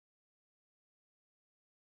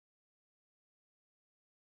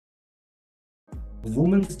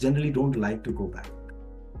women generally don't like to go back.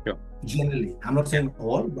 Sure. Generally, I'm not Yeah. saying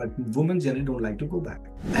all, but women generally don't like to go back.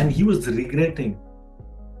 And he was regretting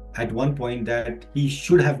at one point that he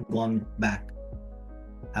should have gone back.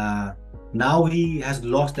 Uh, Now he has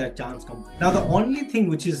lost that chance completely. Now the only thing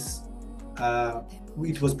uh,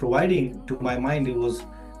 it was providing to my mind, it was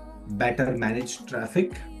better managed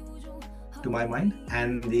traffic to my mind,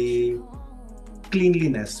 and the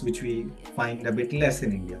cleanliness, which we find a bit less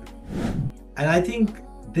in India. And I think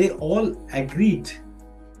they all agreed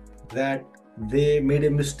that they made a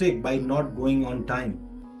mistake by not going on time.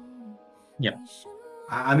 Yeah.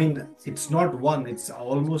 I mean, it's not one; it's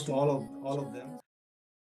almost all of them.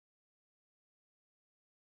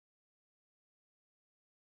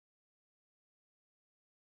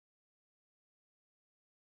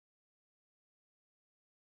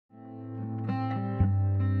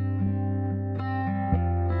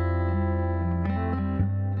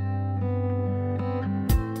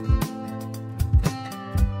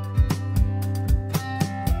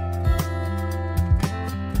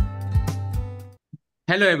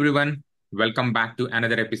 Hello, everyone. Welcome back to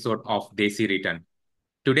another episode of Desi Return.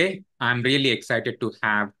 Today, I'm really excited to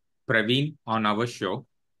have Praveen on our show.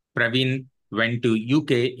 Praveen went to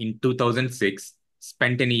UK in 2006,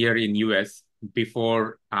 spent a year in US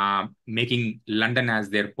before making London as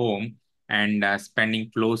their home and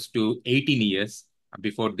spending close to 18 years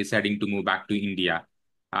before deciding to move back to India.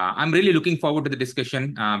 I'm really looking forward to the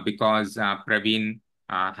discussion because Praveen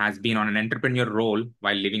has been on an entrepreneur role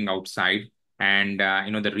while living outside, and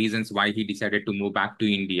the reasons why he decided to move back to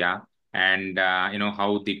India, and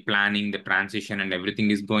how the planning, the transition, and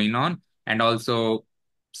everything is going on, and also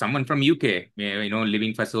someone from UK,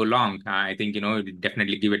 living for so long. I think it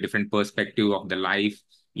definitely give a different perspective of the life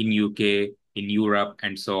in UK, in Europe,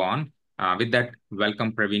 and so on. With that,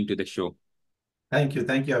 welcome Praveen to the show. Thank you,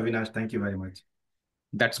 Avinash. Thank you very much.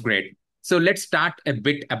 That's great. So let's start a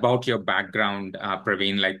bit about your background,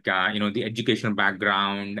 Praveen, like the educational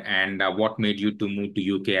background and what made you to move to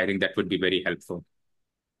UK. I think that would be very helpful.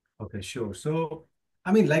 Okay, sure. So,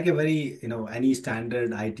 I mean, like a very, any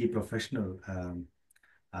standard IT professional,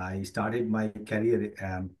 I started my career,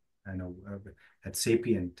 you know, at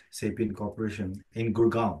Sapient Corporation in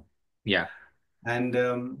Gurgaon. Yeah. And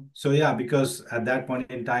so, yeah, because at that point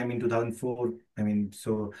in time in 2004, I mean,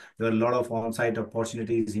 so there were a lot of on-site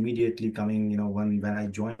opportunities immediately coming, when I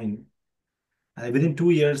joined. Within 2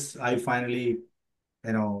 years, I finally,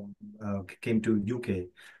 came to UK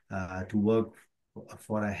to work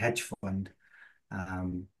for a hedge fund.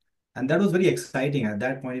 Um, and that was very exciting. At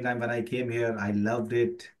that point in time, when I came here, I loved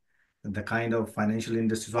it, the kind of financial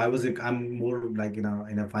industry. So I'm more like, in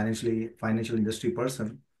a financial industry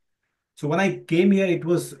person. So when I came here, it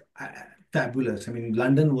was fabulous. I mean,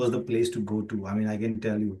 London was the place to go to. I mean, I can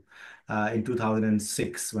tell you, in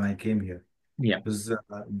 2006 when I came here, Yeah. it was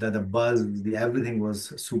the buzz, the everything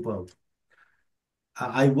was superb.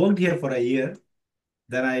 I worked here for a year.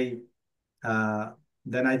 Then uh,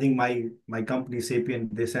 I think my company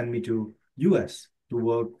Sapient, they sent me to US to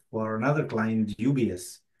work for another client,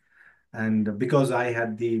 UBS. And because I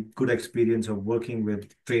had the good experience of working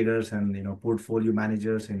with traders and portfolio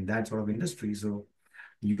managers in that sort of industry, so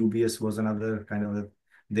UBS was another kind of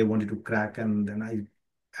they wanted to crack. And then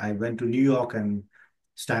I went to New York and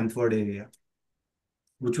Stanford area,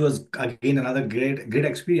 which was again another great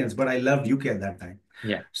experience. But I loved UK at that time,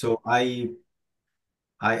 Yeah. so I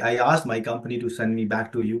asked my company to send me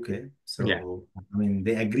back to UK. Yeah. So, I mean,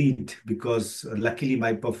 they agreed because luckily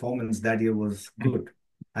my performance that year was good.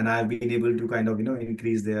 And I've been able to kind of,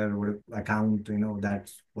 increase their account,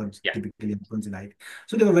 that's what Yeah. typically happens in IT.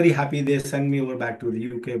 So they were very happy. They sent me over back to the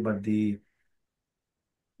UK, but the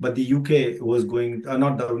UK was going,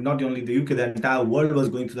 not only the UK, the entire world was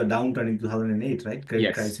going through the downturn in 2008, right? Credit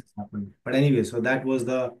Yes. crisis happened. But anyway, so that was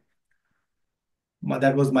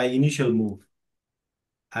my initial move.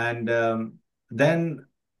 And then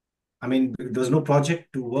I mean, there was no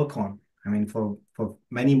project to work on. I mean, for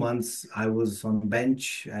many months, I was on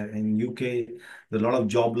bench in UK. There's a lot of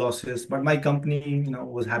job losses, but my company,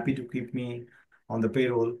 was happy to keep me on the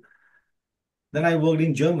payroll. Then I worked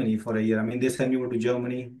in Germany for a year. I mean, they sent me over to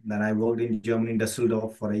Germany. Then I worked in Germany, in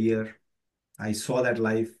Düsseldorf for a year. I saw that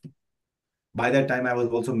life. By that time, I was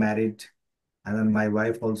also married, and then my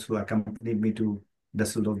wife also accompanied me to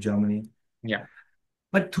Düsseldorf, Germany. Yeah.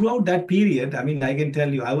 But throughout that period, I mean, I can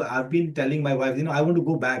tell you, I've been telling my wife, I want to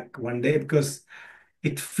go back one day because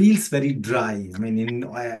it feels very dry. I mean,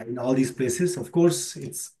 in all these places, of course,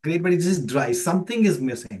 it's great, but it's just dry. Something is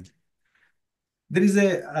missing. There is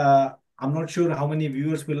I'm not sure how many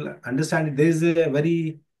viewers will understand it. There is a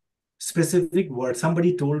very specific word.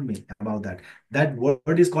 Somebody told me about that. That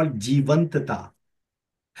word is called jivantata.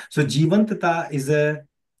 So jivantata is a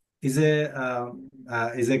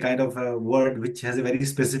kind of a word which has a very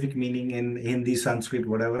specific meaning in Hindi, Sanskrit,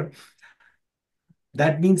 whatever.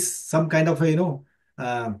 That means some kind of a,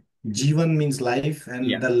 uh, Jivan means life, and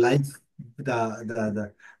Yeah. the life,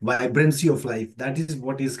 the vibrancy of life. That is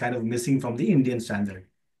what is kind of missing from the Indian standard.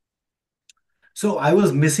 So I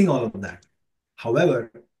was missing all of that.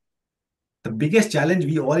 However, the biggest challenge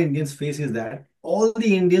we all Indians face is that all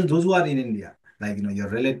the Indians, those who are in India, like your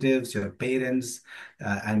relatives, your parents,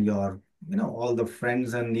 and your all the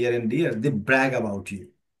friends and near and dear, they brag about you.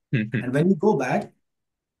 And when you go back,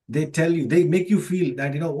 they tell you, they make you feel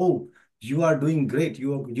that oh, you are doing great.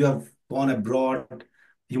 You have gone abroad.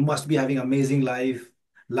 You must be having amazing life.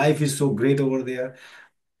 Life is so great over there.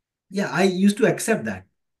 Yeah, I used to accept that.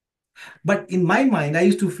 But in my mind, I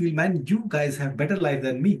used to feel, man, you guys have better life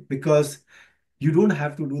than me because you don't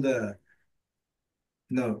have to do the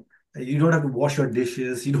no, you don't have to wash your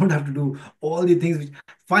dishes. You don't have to do all the things.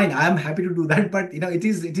 Fine, I am happy to do that, but it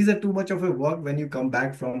is a too much of a work when you come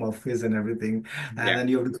back from office and everything, and Yeah. then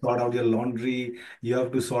you have to sort out your laundry. You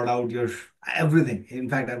have to sort out your everything. In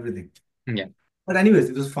fact, everything. Yeah. But anyways,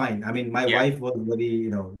 it was fine. I mean, my Yeah. wife was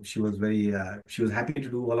very, she was happy to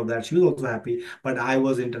do all of that. She was also happy, but I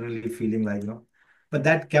was internally feeling like, but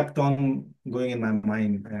that kept on going in my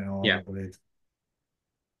mind, all Yeah. the way.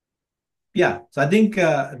 Yeah, so I think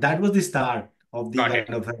that was the start of the Got kind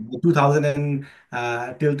it. of 2000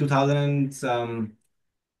 till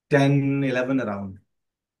 2010, 11 around.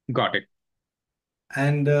 Got it.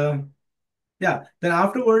 And yeah, then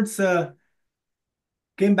afterwards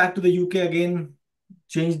came back to the UK again,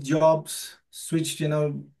 changed jobs, switched,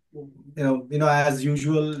 as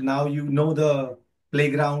usual. Now you know the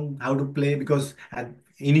playground, how to play, because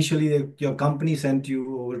initially your company sent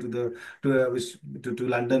you over to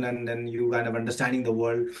London, and then you kind of understanding the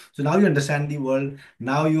world. So now you understand the world.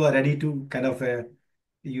 Now you are ready to kind of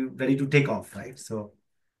you ready to take off, right? So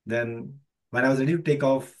then when I was ready to take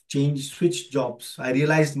off, switch jobs, I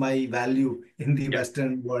realized my value in the Yeah.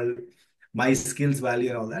 Western world, my skills value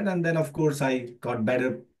and all that. And then of course I got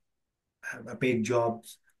better paid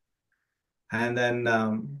jobs. And then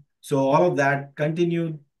so all of that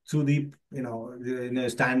continued through the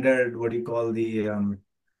standard, what do you call, the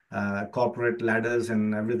corporate ladders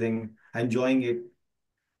and everything, enjoying it.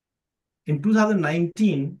 In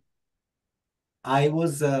 2019, I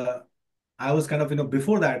was I was kind of,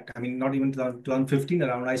 before that, I mean, not even 2015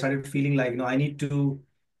 around, I started feeling like, I need to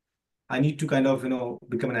kind of,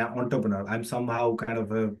 become an entrepreneur. I'm somehow kind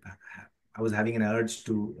of I was having an urge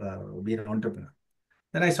to be an entrepreneur.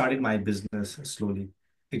 Then I started my business slowly.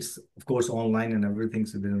 It's of course online and everything,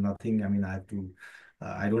 so there's nothing. I mean, I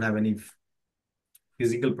don't have any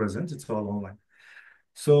physical presence. It's all online.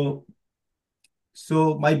 So,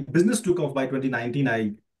 so my business took off by 2019.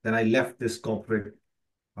 I left this corporate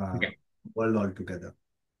uh, Yeah. world altogether,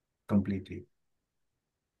 completely.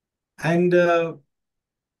 And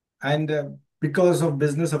because of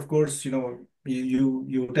business, of course, you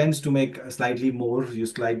tends to make slightly more. You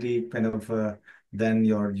slightly kind of than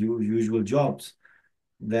your usual jobs.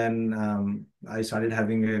 Then I started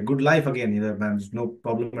having a good life again. There's no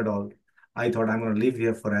problem at all. I thought I'm going to live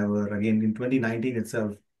here forever. Again, in 2019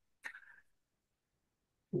 itself,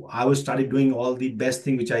 I was started doing all the best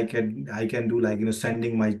thing which I can do, like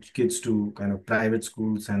sending my kids to kind of private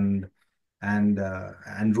schools and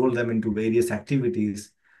enroll them into various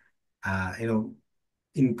activities. Uh, you know,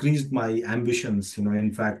 Increased my ambitions.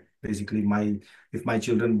 In fact, basically, my if my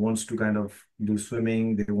children wants to kind of do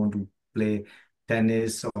swimming, they want to play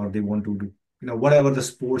tennis, or they want to do whatever the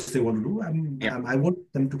sports they want to do, Yeah. I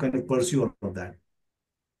want them to kind of pursue all of that.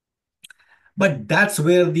 But that's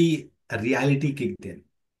where the reality kicked in,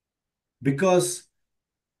 because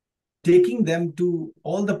taking them to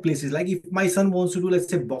all the places, like if my son wants to do, let's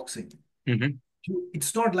say, boxing, Mm-hmm.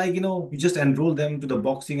 it's not like you just enroll them to the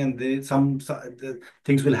boxing and the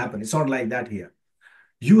things will happen. It's not like that here.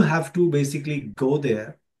 You have to basically go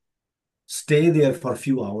there, stay there for a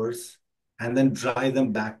few hours, and then drive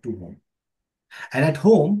them back to home. And at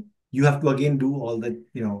home, you have to again do all the,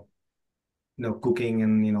 cooking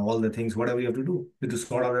and all the things, whatever you have to do. You have to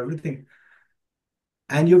sort out everything.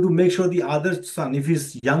 And you have to make sure the other son, if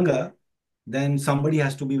he's younger, then somebody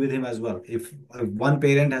has to be with him as well. If one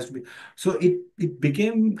parent has to be, so it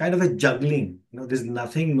became kind of a juggling. There's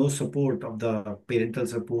nothing, no support of the parental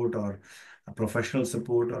support or a professional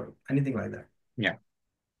support or anything like that. Yeah.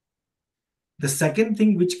 The second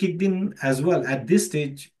thing which kicked in as well at this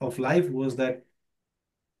stage of life was that,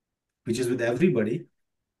 which is with everybody,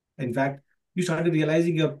 in fact, you started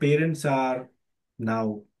realizing your parents are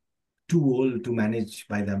now too old to manage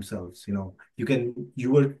by themselves. You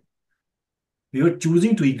were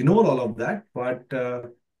choosing to ignore all of that, but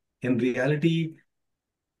in reality,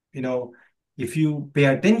 you know, if you pay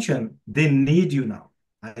attention, they need you now.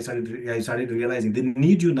 I started realizing they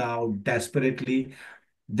need you now desperately.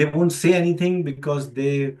 They won't say anything because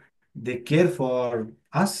they care for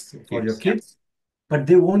us, for your Kids. Yeah. kids, but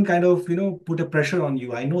they won't kind of, put a pressure on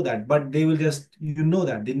you. I know that, but they will just,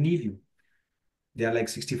 that they need you. They are like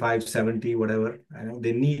 65, 70, whatever. I know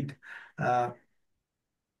they need. Uh,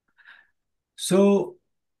 so,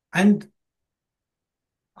 and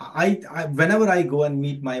whenever I go and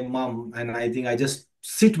meet my mom, and I think I just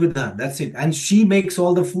sit with her, that's it. And she makes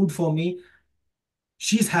all the food for me.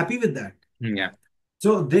 She's happy with that. Yeah.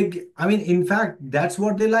 So I mean, in fact, that's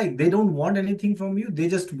what they like. They don't want anything from you. They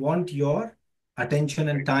just want your attention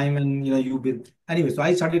and time and, you with. Anyway, so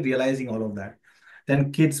I started realizing all of that.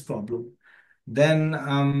 Then kids problem. Then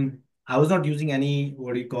I was not using any,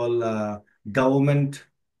 what do you call, government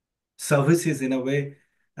services in a way.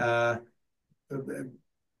 Uh,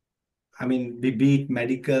 I mean, be it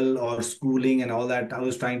medical or schooling and all that. I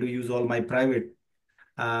was trying to use all my private.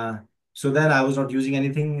 Uh, so then I was not using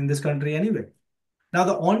anything in this country anyway. Now,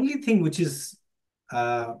 the only thing which is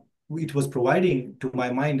uh, it was providing to my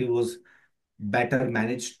mind, it was better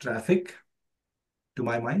managed traffic to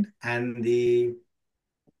my mind, and the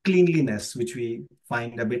cleanliness, which we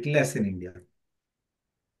find a bit less in India.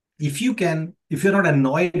 If you're not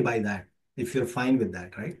annoyed by that, if you're fine with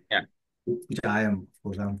that, right? Yeah. Which I am, of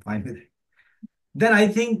course, I'm fine with it. Then I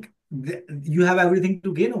think you have everything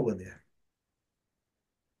to gain over there.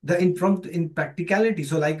 In practicality,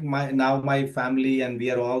 so like my family and we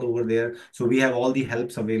are all over there, so we have all the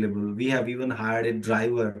helps available. We have even hired a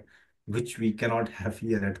driver, which we cannot have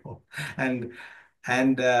here at home. And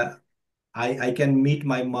and I can meet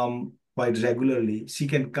my mom quite regularly. She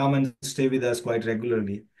can come and stay with us quite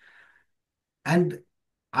regularly. And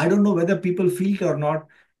I don't know whether people feel it or not.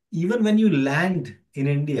 Even when you land in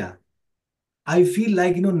India, I feel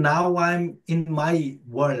like, now I'm in my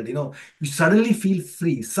world, you suddenly feel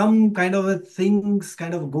free. Some kind of a things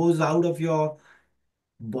kind of goes out of your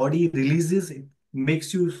body, releases, it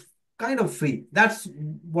makes you kind of free. That's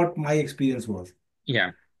what my experience was.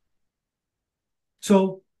 Yeah.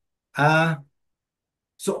 So, uh,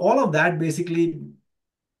 so all of that basically,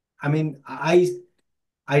 I mean, I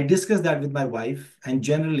discussed that with my wife, and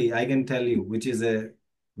generally I can tell you, which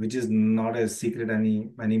is not a secret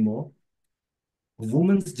anymore.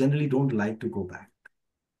 Women generally don't like to go back.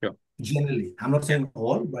 Sure. Generally, I'm not Yeah. saying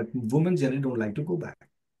all, but women generally don't like to go back.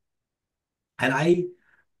 And I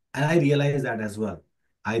realize that as well.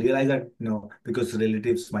 I realize that, because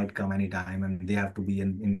relatives might come anytime and they have to be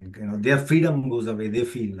in their freedom goes away, they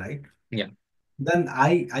feel, right? Yeah. Then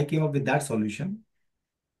I came up with that solution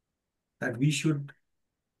that we should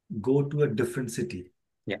go to a different city.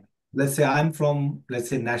 Yeah. Let's say I'm from, let's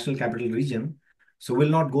say, National Capital Region. So we'll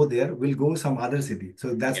not go there, we'll go some other city.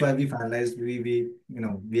 So that's Yeah. why we finalized,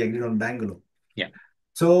 we agreed on Bangalore. Yeah.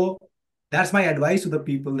 So that's my advice to the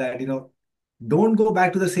people that, don't go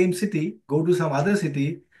back to the same city, go to some other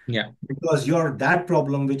city, Yeah. because that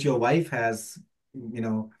problem which your wife has,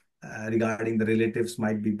 regarding the relatives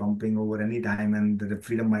might be bumping over any time and the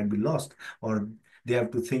freedom might be lost, or they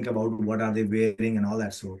have to think about what are they wearing and all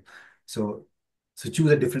that. So, so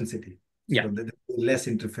choose a different city. Yeah. So that there's less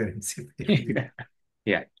interference.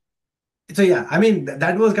 Yeah. So yeah, I mean,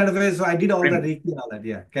 that was kind of so I did all the Brilliant. Reiki and all that.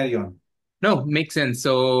 Yeah, carry on. No, makes sense.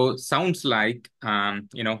 So sounds like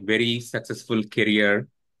very successful career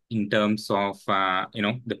in terms of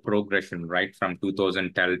the progression, right? From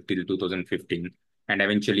 2012 till 2015, and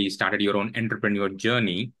eventually started your own entrepreneur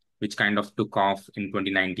journey, which kind of took off in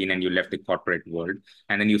 2019, and you left the corporate world.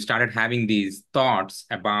 And then you started having these thoughts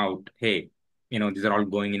about, hey, these are all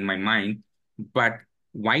going in my mind, but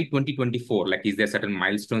why 2024? Like, is there certain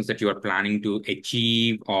milestones that you are planning to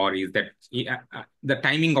achieve, or is that the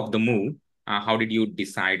timing of the move? How did you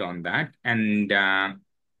decide on that? And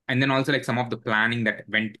then also like some of the planning that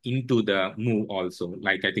went into the move also.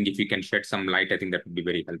 Like I think if you can shed some light, I think that would be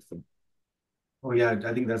very helpful. Oh yeah,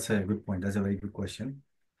 I think that's a good point. That's a very good question.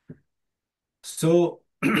 So,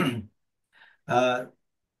 uh,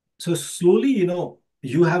 so slowly,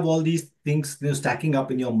 you have all these things, stacking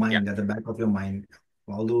up in your Yeah. mind, at the back of your mind.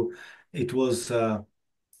 Although it was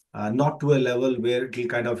not to a level where it will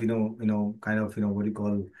kind of, what do you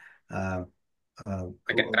call, uh, uh,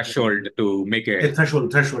 Like a threshold to make a a.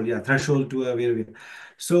 threshold, yeah, threshold to a where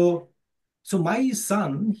so, so my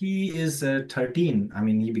son, he is 13. I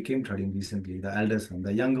mean, he became 13 recently, the elder son.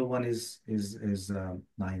 The younger one is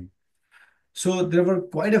 9. So there were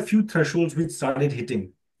quite a few thresholds which started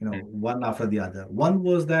hitting, mm, one after the other. One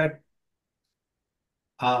was that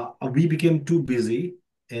we became too busy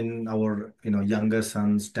in our, younger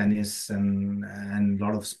son's tennis and a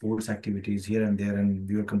lot of sports activities here and there, and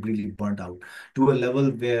we were completely burnt out to a level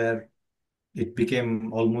where it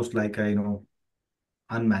became almost like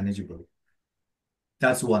unmanageable.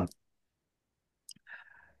 That's one.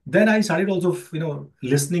 Then I started also,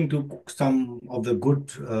 listening to some of the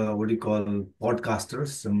good, what do you call, podcasters,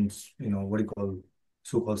 some, what do you call,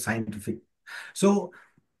 so-called scientific. So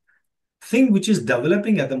thing which is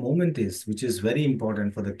developing at the moment is, which is very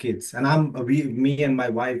important for the kids. And me and my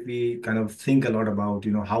wife, we kind of think a lot about,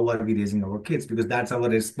 how are we raising our kids? Because that's our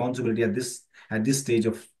responsibility at this stage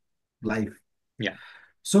of life. yeah,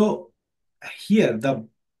 So here, the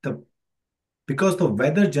because the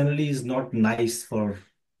weather generally is not nice for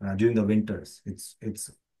during the winters. It's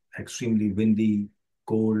extremely windy,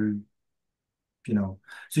 cold,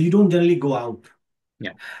 so you don't generally go out.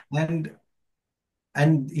 yeah,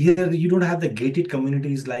 And here you don't have the gated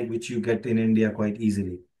communities like which you get in India quite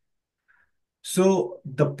easily. So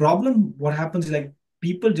the problem, what happens is like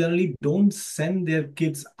people generally don't send their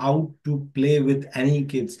kids out to play with any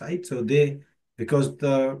kids, right? So because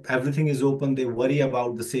the everything is open, they worry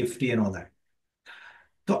about the safety and all that.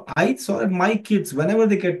 So I saw that my kids, whenever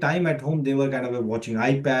they get time at home, they were kind of watching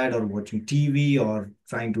iPad or watching TV or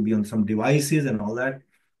trying to be on some devices and all that.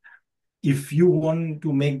 If you want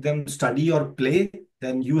to make them study or play,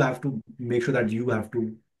 then you have to make sure that you have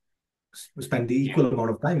to spend the yeah, equal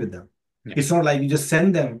amount of time with them. yeah, It's not like you just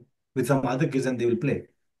send them with some other kids and they will play.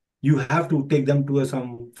 You have to take them to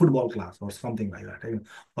some football class or something like that,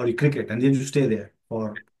 or cricket, and then you stay there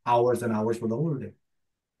for hours and hours for the whole day,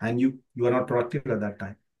 and you are not productive at that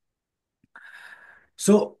time.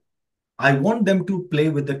 So I want them to play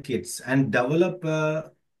with the kids and develop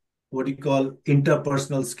what do you call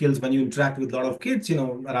interpersonal skills when you interact with a lot of kids,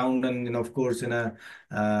 around, and of course in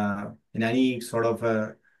any sort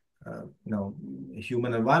of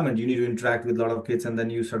human environment, you need to interact with a lot of kids, and then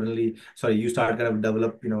you start kind of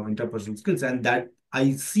develop interpersonal skills, and that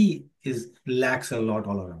I see is lacks a lot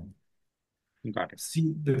all around. got it.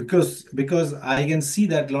 See, because I can see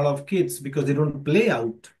that a lot of kids, because they don't play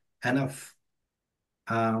out enough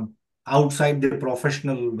um, outside their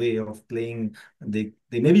professional way of playing. They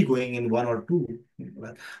may be going in one or two,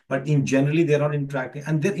 but in generally they're not interacting,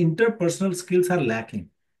 and their interpersonal skills are lacking.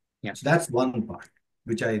 Yeah, So that's one part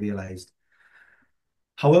which I realized.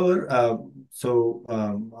 However,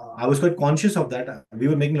 I was quite conscious of that. We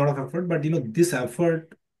were making a lot of effort, but this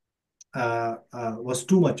effort was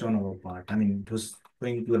too much on our part. I mean, it was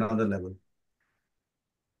going to another level.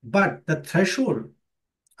 But the threshold,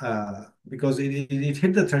 because it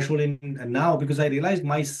hit the threshold in now, because I realized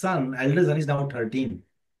my elder son is now 13.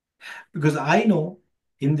 Because I know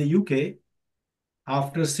in the UK,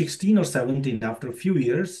 after 16 or 17, after a few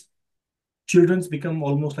years, children's become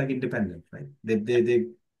almost like independent, right?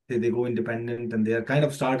 They go independent, and they are kind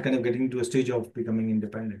of getting to a stage of becoming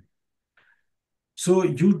independent. So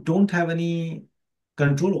you don't have any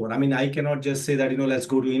control over. I mean, I cannot just say that, let's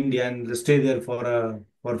go to India and let's stay there for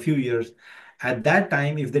a few years. At that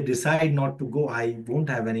time, if they decide not to go, I won't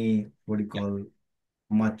have any, what do you yeah, call,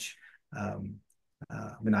 much. Um,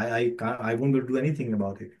 I mean, I won't be able to do anything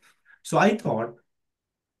about it. So I thought,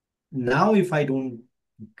 now if I don't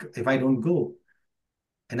go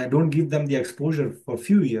and I don't give them the exposure for a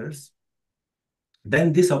few years,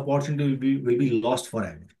 then this opportunity will be lost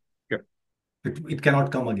forever. sure. It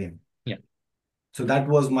cannot come again. Yeah. So that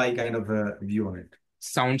was my kind of view on it.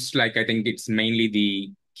 Sounds like I think it's mainly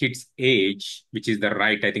the kid's age, which is the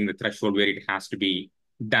right, I think, the threshold where it has to be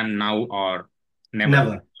done now or never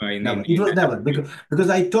Never, never. It in was that. never, because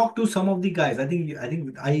I talked to some of the guys. I think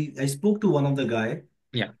I spoke to one of the guy.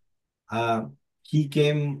 Yeah. Uh, he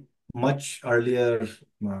came much earlier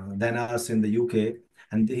than us in the UK,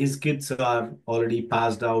 and his kids are already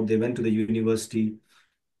passed out. They went to the university,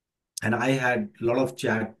 and I had a lot of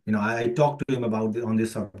chat. I talked to him on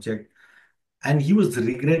this subject, and he was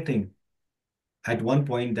regretting at one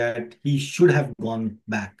point that he should have gone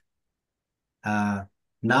back. Uh,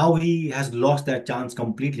 Now he has lost that chance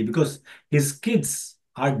completely because his kids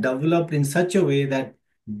are developed in such a way that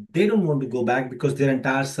they don't want to go back because their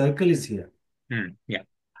entire circle is here. Yeah.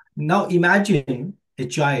 Now imagine a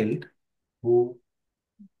child who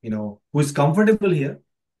is comfortable here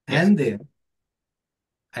Yes. and there.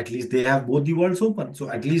 At least they have both the worlds open. So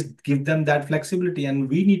at least give them that flexibility. And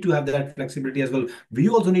we need to have that flexibility as well. We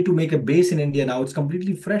also need to make a base in India now. It's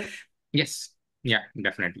completely fresh. Yes. Yeah,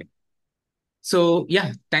 definitely. So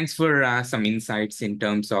yeah, thanks for some insights in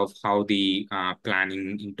terms of how the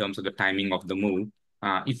planning, in terms of the timing of the move.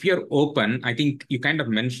 If you're open, I think you kind of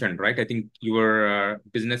mentioned, right? I think your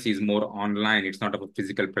business is more online; it's not of a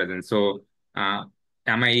physical presence. So, uh,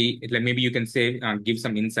 am I like maybe you can say give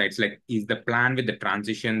some insights? Like, is the plan with the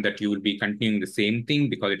transition that you will be continuing the same thing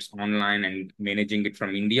because it's online and managing it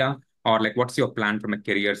from India, or like what's your plan from a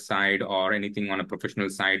career side or anything on a professional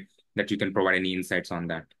side that you can provide any insights on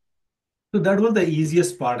that? So that was the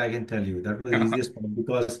easiest part, I can tell you. That was the easiest part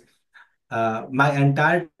because my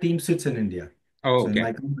entire team sits in India. Oh, So in okay.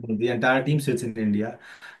 my company, the entire team sits in India.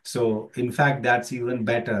 So in fact, that's even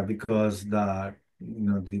better because the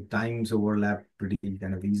times overlap pretty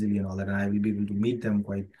kind of easily and all that, and I will be able to meet them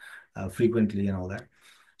quite frequently and all that.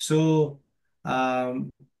 So um,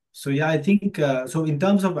 so yeah, I think so. In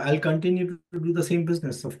terms of, I'll continue to do the same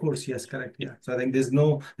business, of course. Yes, correct. Yeah. So I think there's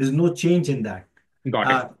no change in that.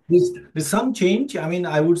 Got it. There's some change. I mean,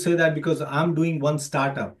 I would say that because I'm doing one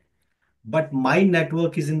startup, but my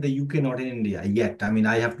network is in the UK, not in India yet. I mean,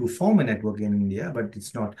 I have to form a network in India, but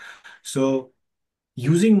it's not. So,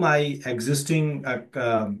 using my existing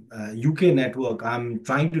UK network, I'm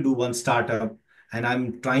trying to do one startup and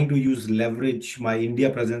I'm trying to use leverage my India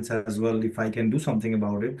presence as well if I can do something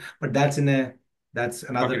about it. But that's Got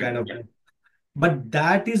another it. kind of, Yeah. but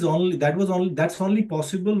that's only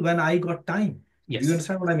possible when I got time. Do you Yes.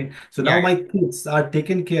 understand what I mean? So Yeah. now Yeah. my kids are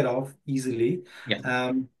taken care of easily. Yeah.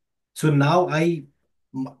 Um, so now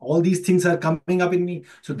all these things are coming up in me.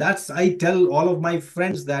 So that's, I tell all of my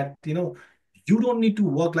friends that, you don't need to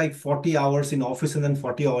work like 40 hours in office and then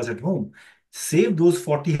 40 hours at home. Save those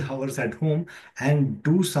 40 hours at home and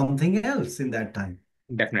do something else in that time.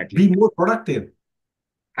 Be Definitely. more productive.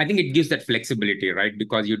 I think it gives that flexibility, right?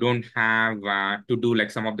 Because you don't have to do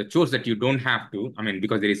like some of the chores that you don't have to. I mean,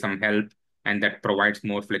 because there is some help and that provides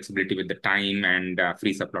more flexibility with the time and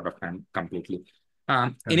frees up a lot of time completely.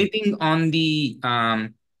 Anything on the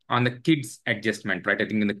kids adjustment, right? I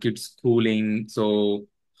think in the kids schooling. So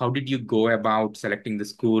how did you go about selecting the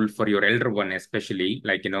school for your elder one, especially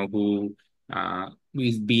like who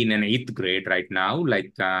is being in eighth grade right now,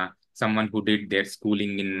 like someone who did their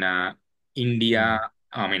schooling in India,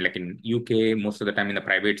 I mean, like in UK, most of the time in the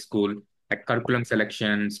private school, like curriculum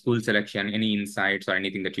selection, school selection, any insights or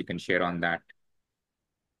anything that you can share on that?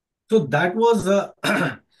 So that was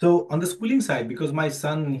so on the schooling side, because my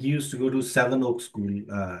son, he used to go to Seven Oak School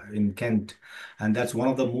in Kent, and that's one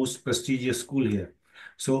of the most prestigious school here.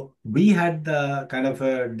 So we had the kind of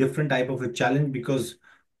a different type of a challenge because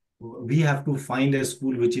we have to find a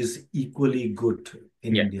school which is equally good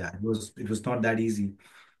in Yeah, India. It was not that easy.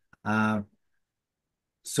 Uh,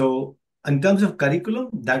 so in terms of curriculum,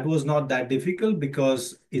 that was not that difficult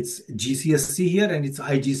because it's GCSE here and it's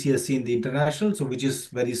IGCSE in the international, so which is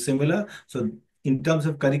very similar. So in terms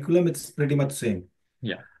of curriculum, it's pretty much same.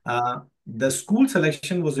 yeah, The school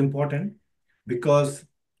selection was important because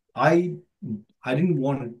I I didn't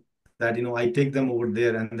want that, I take them over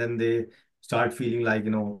there and then they start feeling like,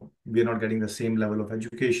 we're not getting the same level of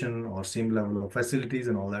education or same level of facilities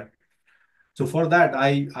and all that. So for that,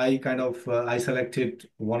 I kind of I selected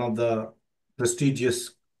one of the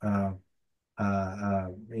prestigious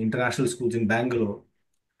international schools in Bangalore,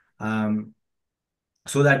 um,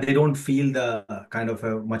 so that they don't feel the kind of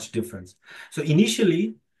a much difference. So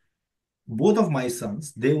initially, both of my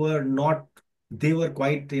sons, they were not, they were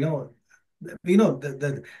quite, they were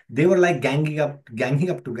like ganging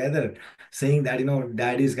up together, saying that,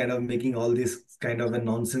 dad is kind of making all this kind of a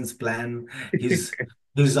nonsense plan. His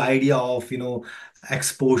idea of,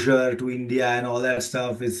 exposure to India and all that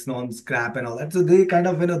stuff is non-scrap and all that. So they kind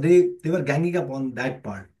of, they were ganging up on that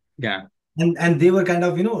part. yeah, And they were kind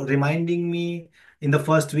of, reminding me in the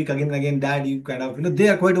first week again and again, Dad, you kind of, they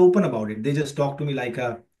are quite open about it. They just talk to me like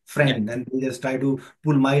a yeah, friend and they just try to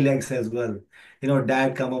pull my legs as well.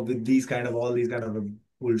 Dad come up with all these kind of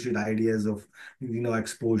bullshit ideas of,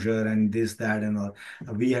 exposure and this, that, and all.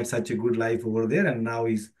 We had such a good life over there and now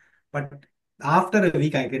but after a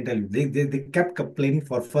week, I can tell you, they kept complaining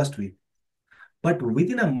for first week. But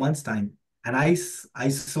within a month's time, and I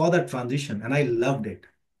saw that transition and I loved it.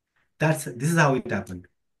 This is how it happened.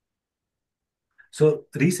 So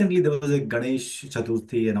recently there was a Ganesh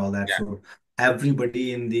Chaturthi and all that. yeah, So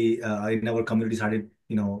everybody in our community started,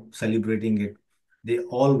 celebrating it. They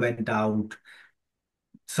all went out.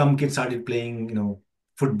 Some kids started playing,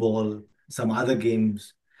 football, some other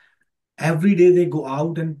games. Every day they go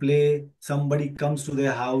out and play. Somebody comes to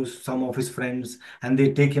their house, some of his friends, and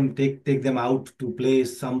they take them out to play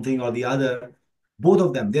something or the other. Both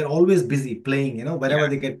of them, they're always busy playing, whenever yeah,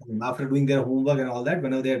 they get time, after doing their homework and all that,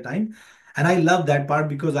 whenever they have time. And I love that part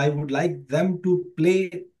because I would like them to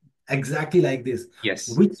play exactly like this, Yes.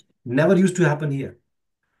 which never used to happen here.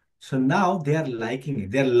 So now they are liking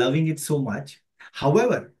it. They're loving it so much.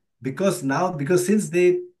 However, because since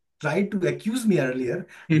they tried to accuse me earlier,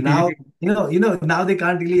 now now they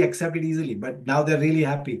can't really accept it easily. But now they're really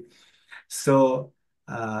happy. So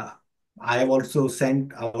uh, I have also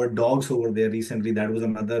sent our dogs over there recently. That was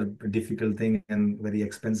another difficult thing and very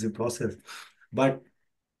expensive process. But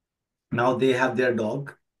now they have their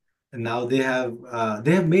dog. And now they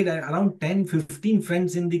have made around 10, 15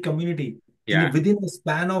 friends in the community Yeah. within a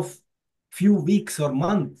span of few weeks or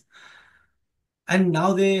months. And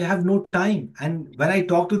now they have no time. And when I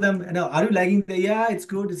talk to them, are you liking the, yeah, it's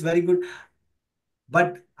good, it's very good.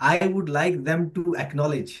 But I would like them to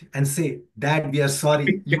acknowledge and say, Dad, we are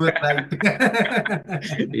sorry. You were right.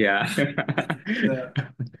 Yeah. So,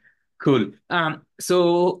 Cool.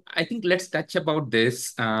 So I think let's touch about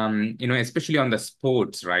this, especially on the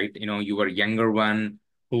sports, right? You are younger one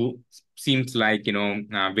who seems like,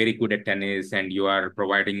 very good at tennis, and you are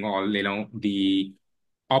providing all, the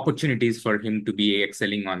opportunities for him to be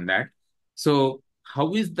excelling on that. So,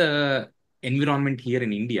 how is the environment here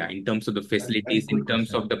in India in terms of the very, very facilities, in good terms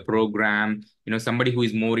question. of the program? Somebody who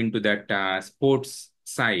is more into that sports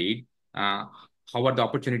side, uh, how are the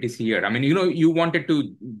opportunities here? I mean, you wanted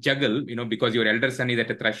to juggle, because your elder son is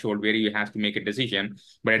at a threshold where you have to make a decision,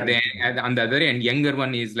 but Correct. on the other end, younger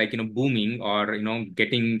one is like, booming or,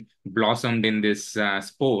 getting blossomed in this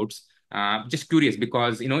sports. Just curious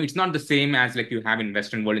because it's not the same as like you have in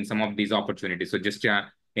Western world in some of these opportunities. So just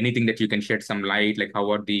anything that you can shed some light, like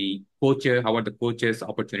how are the coaches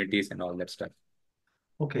opportunities and all that stuff.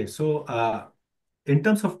 Okay, so in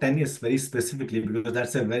terms of tennis, very specifically, because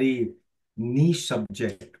that's a very niche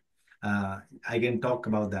subject, I can talk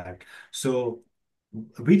about that. So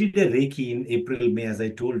we did a Reiki in April, May, as I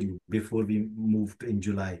told you, before we moved in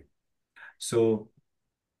July. So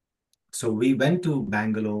we went to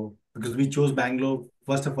Bangalore because we chose Bangalore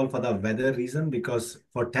first of all for the weather reason, because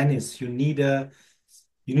for tennis you need a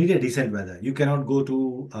decent weather. You cannot go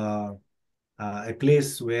to a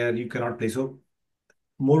place where you cannot play. So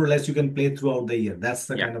more or less you can play throughout the year. That's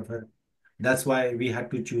the Yeah, kind of that's why we had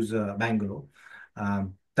to choose Bangalore.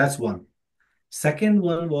 That's one. Second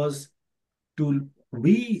one was to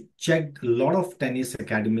we checked a lot of tennis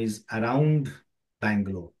academies around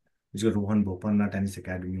Bangalore. Which is Rohan Bopanna Tennis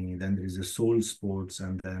Academy. Then there is a Soul Sports,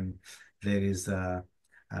 and then there is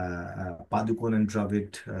Padukone and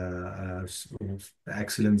Dravid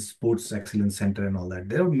Excellence Sports Excellence Center and all that.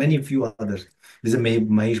 There are many few others. There's a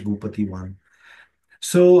Mahesh Bhupati one.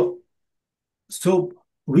 So so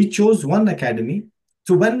we chose one academy.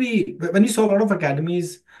 So when we saw a lot of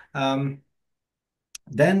academies, um,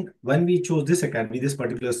 then when we chose this academy, this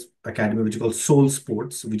particular academy, which is called Soul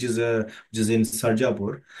Sports, which is in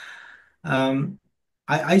Sarjapur, um,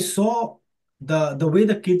 I saw the way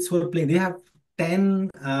the kids were playing. They have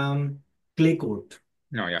 10 clay court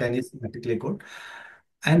no, yeah, tennis at the clay court.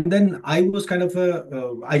 And then I was kind of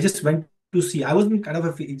I just went to see. I wasn't kind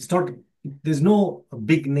of it's not, there's no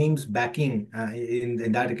big names backing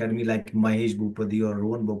in that academy like Mahesh Bhupati or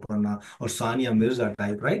Rohan Bopanna or Sania Mirza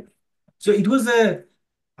type, right? So it was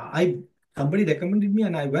I somebody recommended me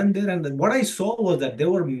and I went there, and what I saw was that there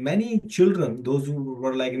were many children, those who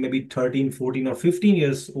were like maybe 13, 14, or 15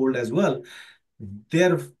 years old as well.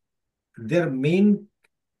 Their their main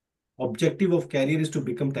objective of career is to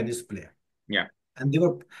become tennis player. yeah. And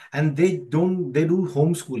they do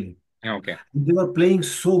homeschooling. Okay, They were playing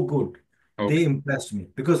so good. okay. They impressed me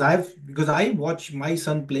because I watch my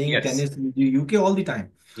son playing Yes. tennis in the UK all the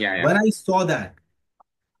time. Yeah, yeah. When I saw that,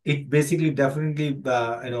 it basically definitely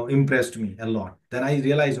impressed me a lot. Then I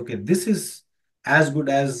realized, okay, this is as good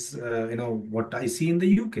as what I see in the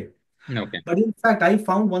UK. Okay. But in fact, I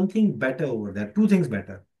found one thing better over there. Two things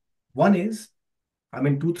better. One is, I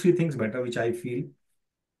mean, two, three things better, which I feel.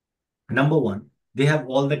 Number one, they have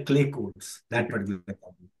all the clay codes, that particular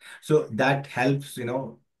company. So that helps, it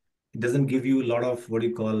doesn't give you a lot of what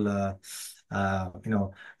you call,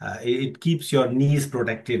 it keeps your knees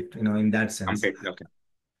protected, in that sense. Completely. Okay.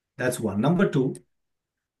 That's one. Number two,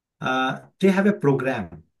 they have a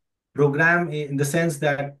program in the sense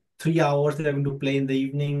that 3 hours they're going to play in the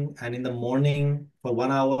evening and in the morning for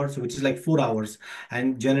 1 hour, so which is like 4 hours.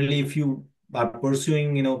 And generally, if you are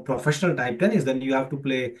pursuing, professional type tennis, then you have to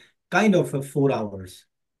play kind of 4 hours.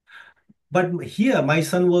 But here, my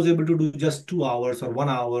son was able to do just 2 hours or 1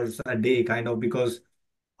 hours a day, kind of because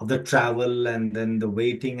of the travel and then the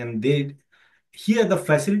waiting. And they here the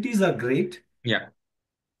facilities are great, Yeah.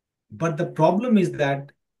 but the problem is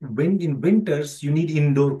that when in winters you need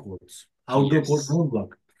indoor courts, outdoor courts Yes. don't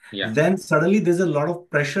work. Yeah. Then suddenly there's a lot of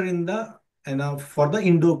pressure in the for the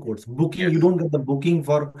indoor courts booking. You Yes. don't get the booking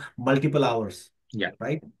for multiple hours, Yeah.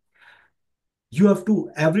 right? You have to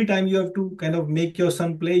every time you have to kind of make your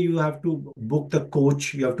son play, you have to book the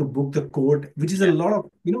coach, you have to book the court, which is a Yeah. lot of,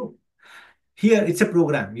 here it's a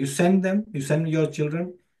program. You send your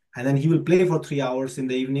children, and then he will play for 3 hours in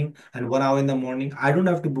the evening and 1 hour in the morning. I don't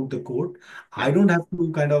have to book the court. Yeah. I don't have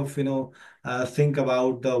to kind of, think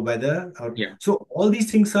about the weather. Yeah. So all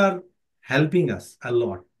these things are helping us a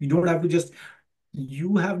lot. You don't have to just,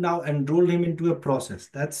 you have now enrolled him into a process.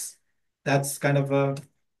 That's kind of a,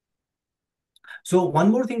 so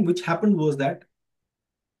one more thing which happened was that,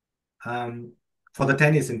 um, for the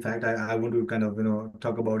tennis, in fact, I want to kind of,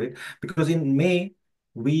 talk about it because in May,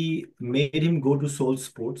 we made him go to Seoul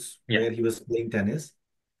Sports Yeah. where he was playing tennis.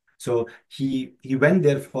 So he went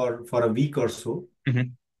there for a week or so, Hmm.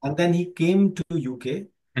 and then he came to UK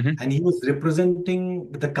Hmm. and he was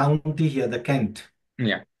representing the county here, the Kent.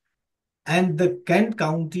 Yeah. And the Kent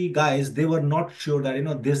County guys, they were not sure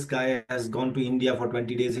that, this guy has gone to India for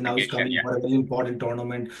 20 days and now he's Vacation. coming Yeah. for a very important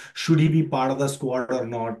tournament. Should he be part of the squad or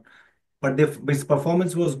not? But his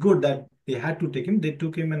performance was good that they had to take him. They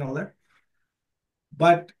took him and all that.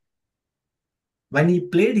 But when he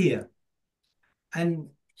played here, and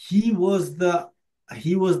he was the I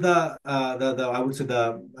would say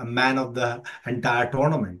the man of the entire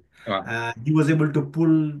tournament. Wow. He was able to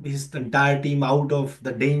pull his entire team out of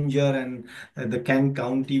the danger, and the Kent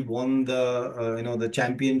County won the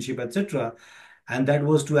championship, etc. And that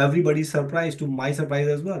was to everybody's surprise, to my surprise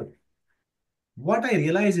as well. What I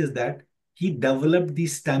realize is that he developed the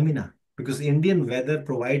stamina because Indian weather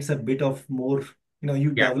provides a bit of more,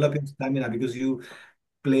 you Yeah. develop your stamina because you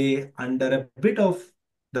play under a bit of,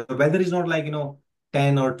 the weather is not like,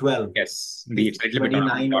 10 or 12. Yes. It's It's a little bit on the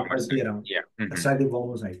 29 or warmer 30 side. around, Yeah. a Hmm. slightly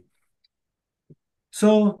warmer side.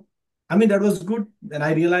 So, I mean, that was good. And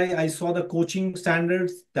I realized I saw the coaching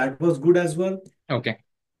standards, that was good as well. Okay.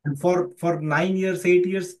 And for 9 years, 8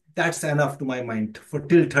 years, that's enough to my mind for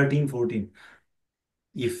till 13, 14.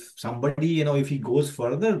 If somebody, if he goes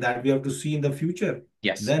further, that we have to see in the future,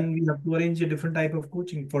 Yes. then we have to arrange a different type of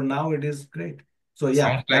coaching. For now, it is great. So yeah,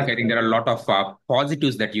 Sounds like that's I think there are a lot of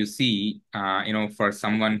positives that you see, for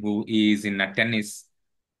someone who is in a tennis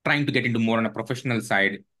trying to get into more on a professional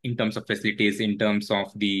side in terms of facilities, in terms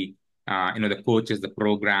of the coaches, the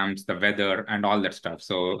programs, the weather, and all that stuff.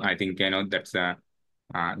 So I think that's the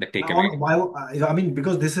takeaway. I mean,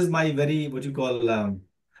 because this is my very, what you call,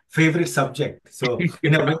 favorite subject. So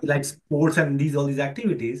in a way, like sports and all these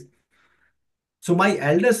activities. So my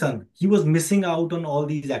elder son, he was missing out on all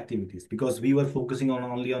these activities because we were focusing on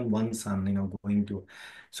only on one son, going to.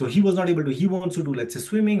 So he was not able to. He wants to do, let's say,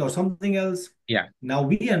 swimming or something else. Yeah. Now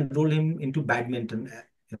we enroll him into badminton.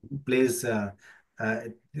 He plays uh,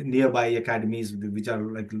 nearby academies, which are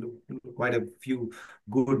like quite a few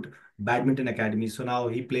good badminton academies. So now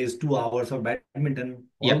he plays 2 hours of badminton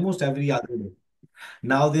Yeah. almost every other day.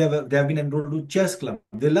 Now they have been enrolled to chess club.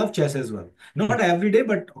 They love chess as well. Not every day,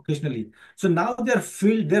 but occasionally. So now they're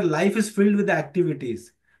filled, their life is filled with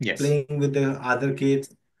activities, Yes. playing with the other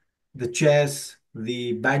kids, the chess,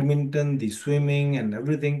 the badminton, the swimming, and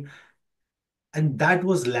everything. And that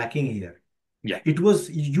was lacking here. Yeah. It was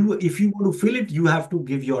you, if you want to fill it, you have to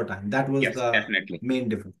give your time. That was Yes. the Definitely. main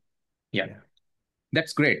difference. Yeah. Yeah.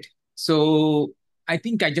 That's great. So I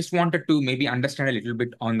think I just wanted to maybe understand a little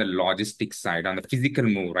bit on the logistics side, on the physical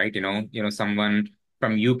move, right? Someone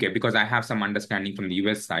from UK, because I have some understanding from the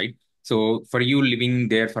US side. So for you living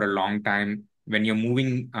there for a long time, when you're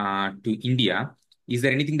moving to India, is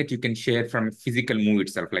there anything that you can share from a physical move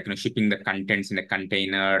itself, like shipping the contents in a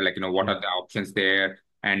container, like what are the options there,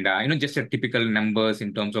 and just a typical numbers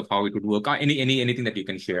in terms of how it would work? Anything that you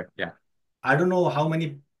can share? Yeah. I don't know how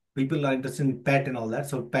many people are interested in pet and all that.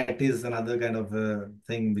 So pet is another kind of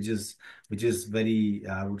thing which is very,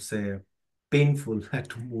 I would say, painful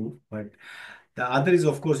to move. But the other is,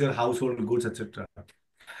 of course, your household goods, etc.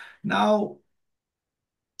 Now,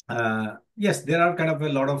 yes, there are kind of a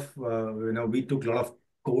lot of, we took a lot of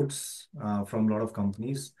quotes from a lot of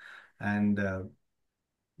companies, and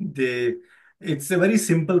they it's a very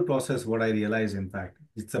simple process. What I realize, in fact,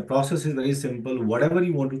 it's the process is very simple. Whatever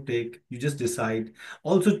you want to take, you just decide.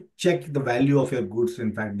 Also check the value of your goods,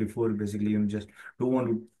 in fact, before basically you just don't want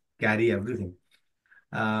to carry everything.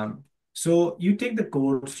 um, so you take the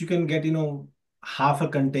coats, you can get, half a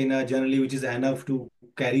container generally, which is enough to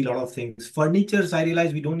carry a lot of things. Furnitures, I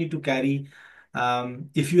realize we don't need to carry.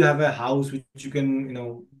 If you have a house which you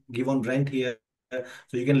can, give on rent here,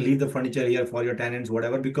 so you can leave the furniture here for your tenants,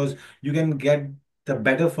 whatever, because you can get the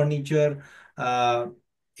better furniture uh,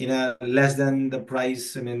 in a less than the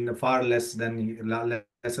price. I mean, far less than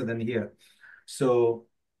lesser than here. So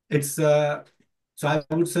it's so I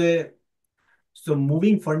would say so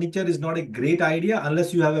moving furniture is not a great idea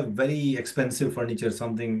unless you have a very expensive furniture,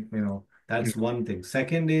 something, Mm. that's one thing.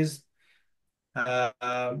 Second is uh,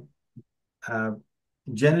 uh,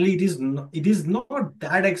 generally it is not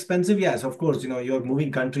that expensive. Yes, of course, you're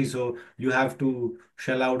moving country, so you have to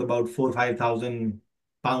shell out about 4 5,000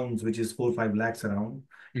 pounds, which is 4 5 lakhs around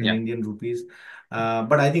in Yeah. Indian rupees.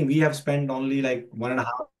 But I think we have spent only like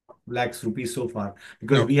 1.5 lakhs rupees so far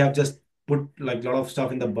because No. we have just put like a lot of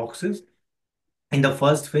stuff in the boxes in the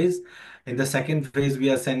first phase. In the second phase, we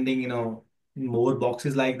are sending, more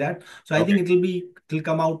boxes like that. So I Okay. think it'll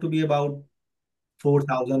come out to be about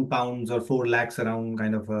 4,000 pounds or 4 lakhs around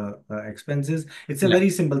kind of expenses. It's a Yeah. very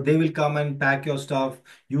simple. They will come and pack your stuff.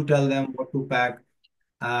 You tell them what to pack.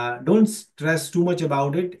 Don't stress too much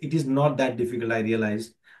about it. It is not that difficult, I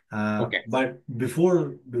realized. Okay. But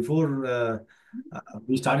before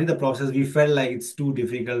we started the process, we felt like it's too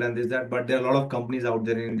difficult and this that. But there are a lot of companies out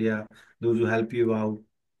there in India, those who help you out.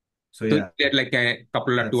 So So is yeah, there like a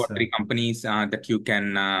couple of two or that's three companies that you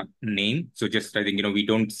can name? So just I think we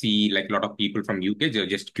don't see like a lot of people from UK. They're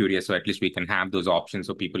just curious, so at least we can have those options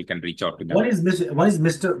so people can reach out to them. one is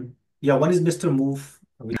Mr. Yeah, one is Mr. Move.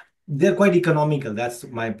 They're quite economical. That's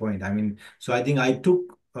my point. I mean, so I think I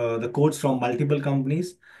took the quotes from multiple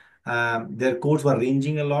companies. Their quotes were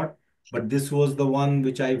ranging a lot, but this was the one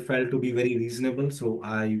which I felt to be very reasonable. So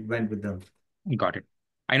I went with them. Got it.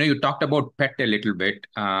 I know you talked about pet a little bit,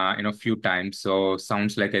 a few times. So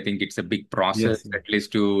sounds like I think it's a big process, Yes, at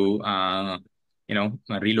least to, it's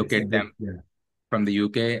a relocate them big, yeah. from the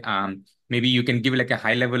UK. Maybe you can give like a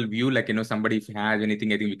high level view, like, somebody if has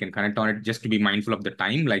anything, I think we can connect on it just to be mindful of the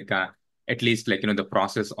time, like, at least like, the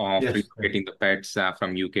process of Yes. relocating the pets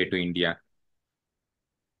from UK to India.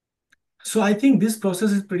 So I think this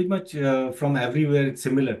process is pretty much from everywhere. It's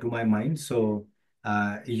similar to my mind. So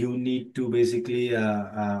you need to basically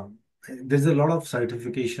there's a lot of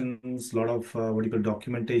certifications, a lot of what you call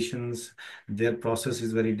documentations. Their process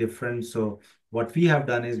is very different. So what we have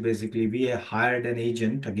done is basically we have hired an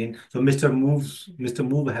agent again. So Mr.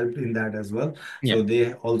 Move helped in that as well. Yeah, So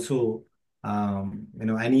they also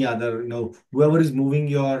any other whoever is moving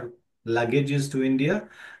your luggages to India,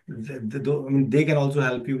 I mean, they can also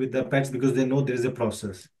help you with the pets because they know there is a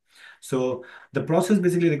process. So the process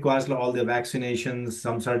basically requires like, all the vaccinations,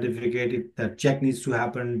 some certificate. The check needs to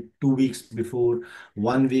happen 2 weeks before,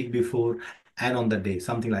 1 week before, and on the day,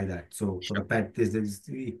 something like that. So for the sure. pet, this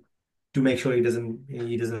to make sure he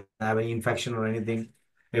doesn't have any infection or anything.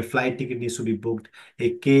 A flight ticket needs to be booked.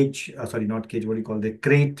 A cage, sorry, not cage. What do you call the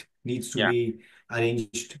crate needs to Yeah. be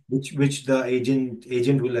arranged, which the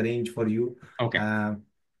agent will arrange for you. Okay. Uh,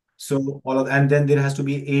 so and then there has to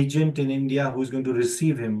be agent in India who's going to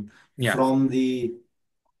receive him Yeah. from the.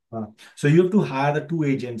 Uh, so you have to hire the two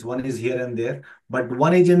agents. One is here and there, but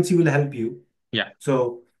one agency will help you. Yeah.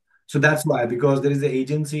 So, so that's why because there is an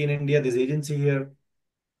agency in India, there's agency here,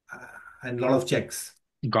 uh, and a lot of checks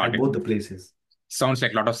Got at it. both the places. Sounds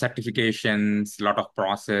like a lot of certifications, a lot of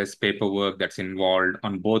process, paperwork that's involved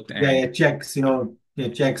on both Yeah, ends. yeah, checks. Yeah,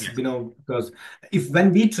 checks. Yes. Because if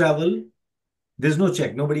when we travel, there's no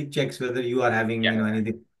check. Nobody checks whether you are having, Yeah.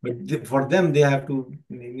 anything. But for them, they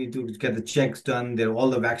need to get the checks done. All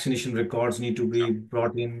the vaccination records need to be Sure.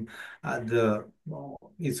 brought in.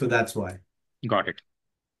 So that's why. Got it.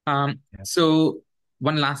 Yeah. So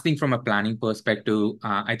one last thing from a planning perspective,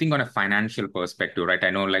 I think on a financial perspective, right? I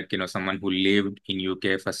know like, someone who lived in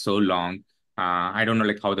UK for so long, I don't know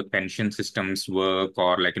like how the pension systems work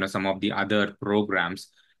or like, some of the other programs,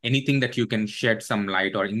 anything that you can shed some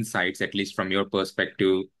light or insights, at least from your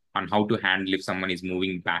perspective on how to handle if someone is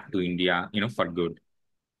moving back to India, for good.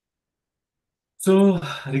 So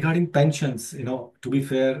regarding pensions, to be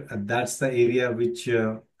fair, that's the area which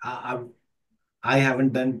I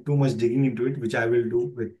haven't done too much digging into it, which I will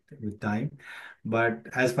do with time. But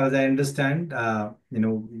as far as I understand,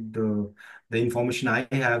 the information I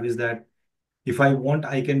have is that if I want,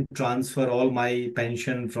 I can transfer all my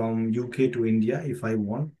pension from UK to India if I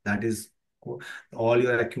want. That is, all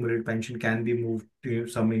your accumulated pension can be moved to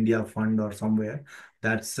some India fund or somewhere.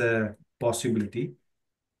 That's a possibility.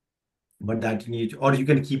 But that you need, or you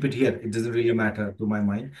can keep it here. It doesn't really matter to my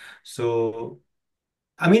mind. So,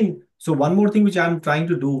 I mean, so one more thing which I'm trying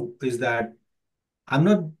to do is that I'm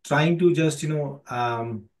not trying to just,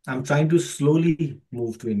 I'm trying to slowly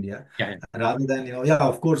move to India Yeah, rather than, yeah,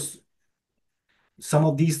 of course, some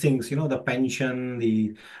of these things, the pension,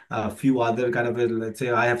 the few other kind of, let's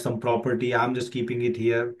say I have some property, I'm just keeping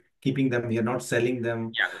them here, not selling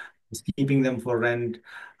them. yeah, is keeping them for rent.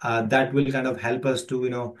 That will kind of help us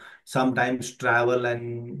to, sometimes travel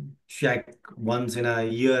and check once in a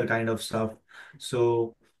year kind of stuff.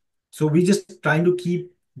 So, so we just trying to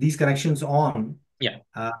keep these connections on. Yeah.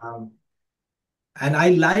 Um, and I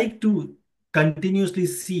like to continuously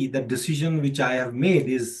see the decision which I have made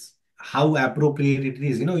is how appropriate it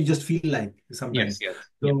is. You just feel like Yes. sometimes. Yes.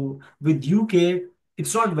 Yeah. So with UK,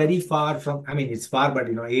 it's not very far from, I mean, it's far, but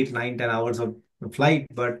 8, 9, 10 hours of flight,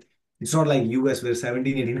 but it's not like US where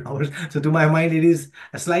 17, 18 hours. So to my mind, it is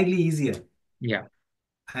slightly easier. Yeah.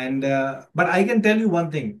 And but I can tell you one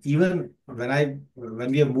thing, even when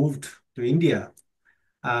we have moved to India,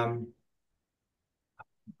 um,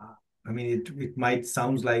 I mean, it might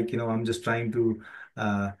sounds like, I'm just trying to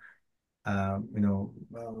uh,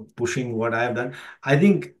 pushing what I have done. I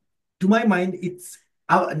think, to my mind,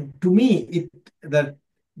 to me that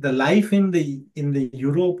the life in the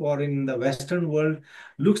Europe or in the Western world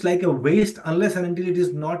looks like a waste unless and until it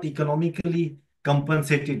is not economically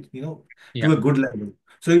compensated, to Yeah. a good level.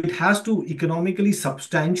 So it has to economically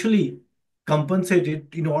substantially compensate it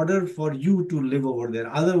in order for you to live over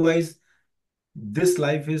there. Otherwise, this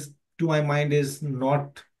life is, to my mind, is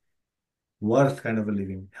not worth kind of a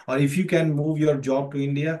living. Or if you can move your job to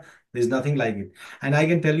India, there's nothing like it. And I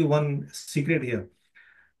can tell you one secret here.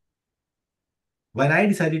 When I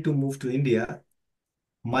decided to move to India,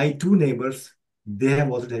 my two neighbors, they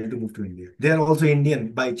have also decided to move to India. They are also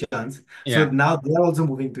Indian by chance. So Yeah. now they are also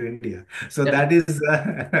moving to India. So Yeah. that is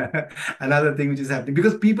another thing which is happening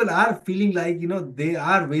because people are feeling like, they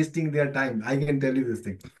are wasting their time. I can tell you this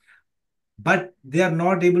thing. But they are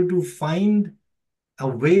not able to find a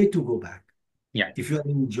way to go back. Yeah. If you are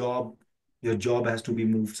in job, your job has to be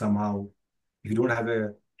moved somehow. If you don't have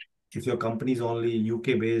a, if your company is only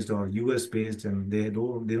UK based or US based and they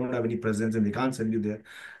don't have any presence and they can't send you there,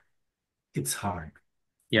 it's hard for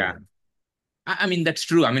Yeah. them. I mean, that's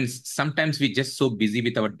true. I mean, sometimes we're just so busy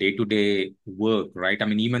with our day-to-day work, right? I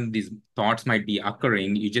mean, even these thoughts might be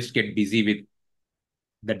occurring. You just get busy with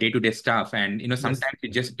the day-to-day stuff. And, Yes. sometimes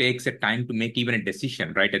it just takes a time to make even a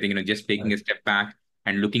decision, right? I think, just taking Right. a step back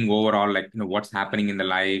and looking overall, like, what's happening in the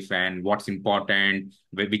life and what's important,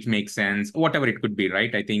 which makes sense, whatever it could be,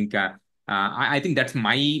 right? I think, I think that's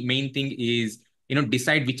my main thing is,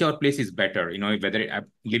 decide whichever place is better, whether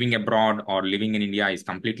living abroad or living in India is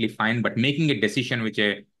completely fine, but making a decision, which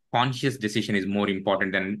a conscious decision is more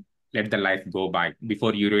important than let the life go by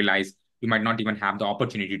before you realize you might not even have the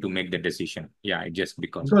opportunity to make the decision. Yeah, just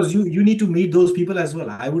because. Because you need to meet those people as well.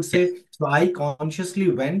 I would Yes. say, so I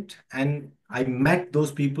consciously went and I met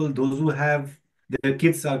those people, those who have their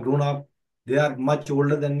kids are grown up. They are much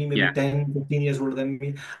older than me, maybe Yeah. 10, 15 years older than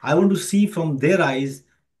me. I want to see from their eyes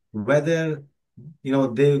whether,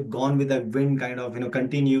 they've gone with that wind kind of,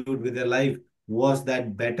 continued with their life. Was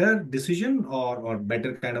that better decision or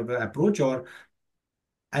better kind of approach? And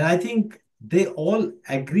I think they all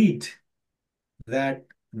agreed that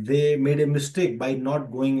they made a mistake by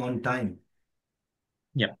not going on time.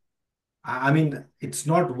 Yeah. I mean, it's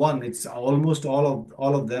not one, it's almost all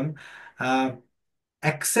of them, uh,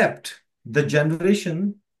 except the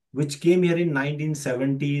generation which came here in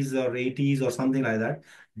 1970s or 80s or something like that.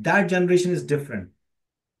 That generation is different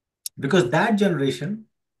because that generation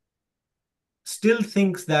still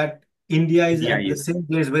thinks that India is Yeah. at the Yes. same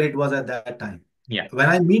place where it was at that time. Yeah. When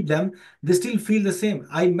I meet them, they still feel the same.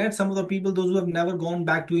 I met some of the people, those who have never gone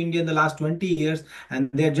back to India in the last 20 years, and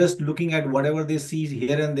they're just looking at whatever they see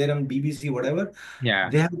here and there on BBC, whatever. Yeah.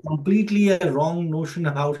 They have completely a wrong notion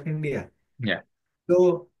about India. Yeah.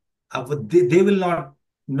 So they will not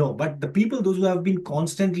know. But the people, those who have been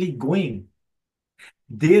constantly going,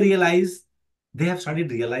 they realize, they have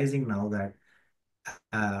started realizing now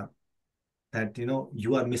uh, that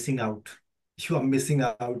you are missing out. You are missing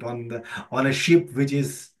out on a ship which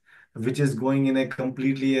is going in a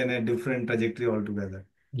completely in a different trajectory altogether.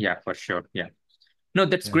 Yeah. For sure. Yeah. No,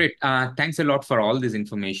 that's Yeah. great. Thanks a lot for all this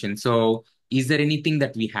information. So, is there anything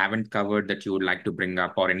that we haven't covered that you would like to bring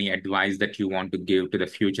up, or any advice that you want to give to the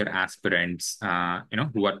future aspirants,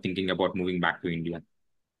 who are thinking about moving back to India?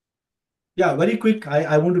 Yeah, very quick.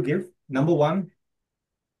 I want to give number one,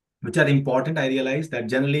 which are important. I realize that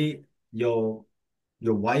generally your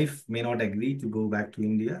wife may not agree to go back to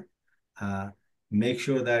India. Uh, Make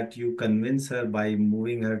sure that you convince her by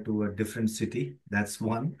moving her to a different city. That's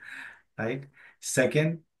one, right?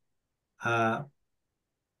 Second, uh,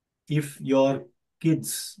 if your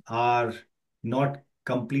kids are not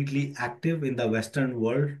completely active in the Western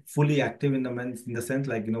world, fully active in the sense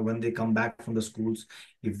like, when they come back from the schools,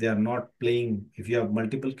 if they are not playing, if you have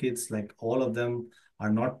multiple kids, like all of them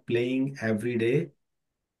are not playing every day,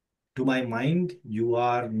 to my mind, you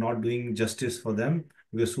are not doing justice for them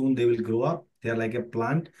because soon they will grow up. They're like a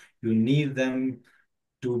plant. You need them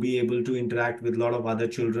to be able to interact with a lot of other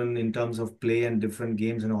children in terms of play and different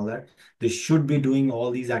games and all that. They should be doing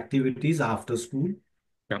all these activities after school.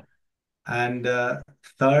 Yeah. And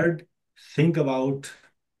third, think about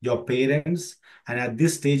your parents. And at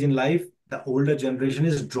this stage in life, the older generation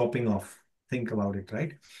is dropping off. Think about it,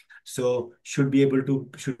 right? So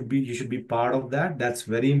you should be part of that. That's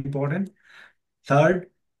very important.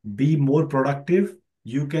 Third, be more productive.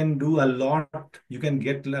 You can do a lot, you can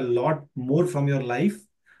get a lot more from your life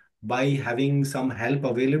by having some help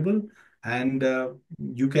available. And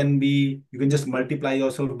you can just multiply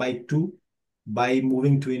yourself by two by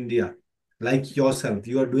moving to India. Like yourself,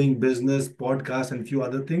 you are doing business, podcast, and few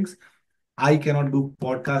other things. I cannot do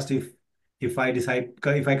podcast if I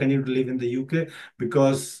continue to live in the UK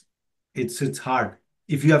because it's hard.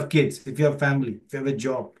 If you have kids, if you have family, if you have a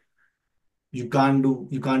job, you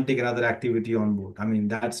can't take another activity on board. I mean,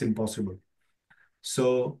 that's impossible.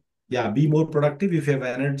 So yeah, be more productive. If you have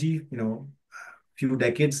energy, few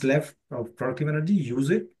decades left of productive energy, use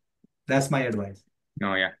it. That's my advice.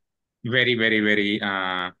 No, yeah. Very, very, very,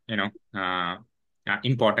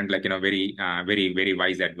 important, like, very, very, very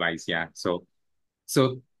wise advice. Yeah. So,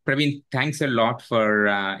 Praveen, thanks a lot for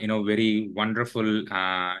very wonderful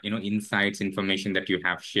insights, information that you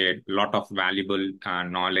have shared. A lot of valuable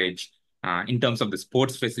knowledge in terms of the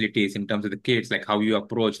sports facilities, in terms of the kids, like how you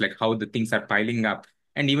approach, like how the things are piling up,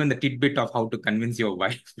 and even the tidbit of how to convince your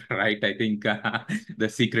wife. Right? I think the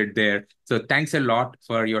secret there. So, thanks a lot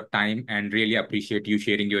for your time, and really appreciate you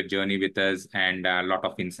sharing your journey with us and a lot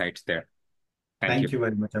of insights there. Thank you. Thank you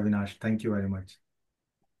very much, Avinash. Thank you very much.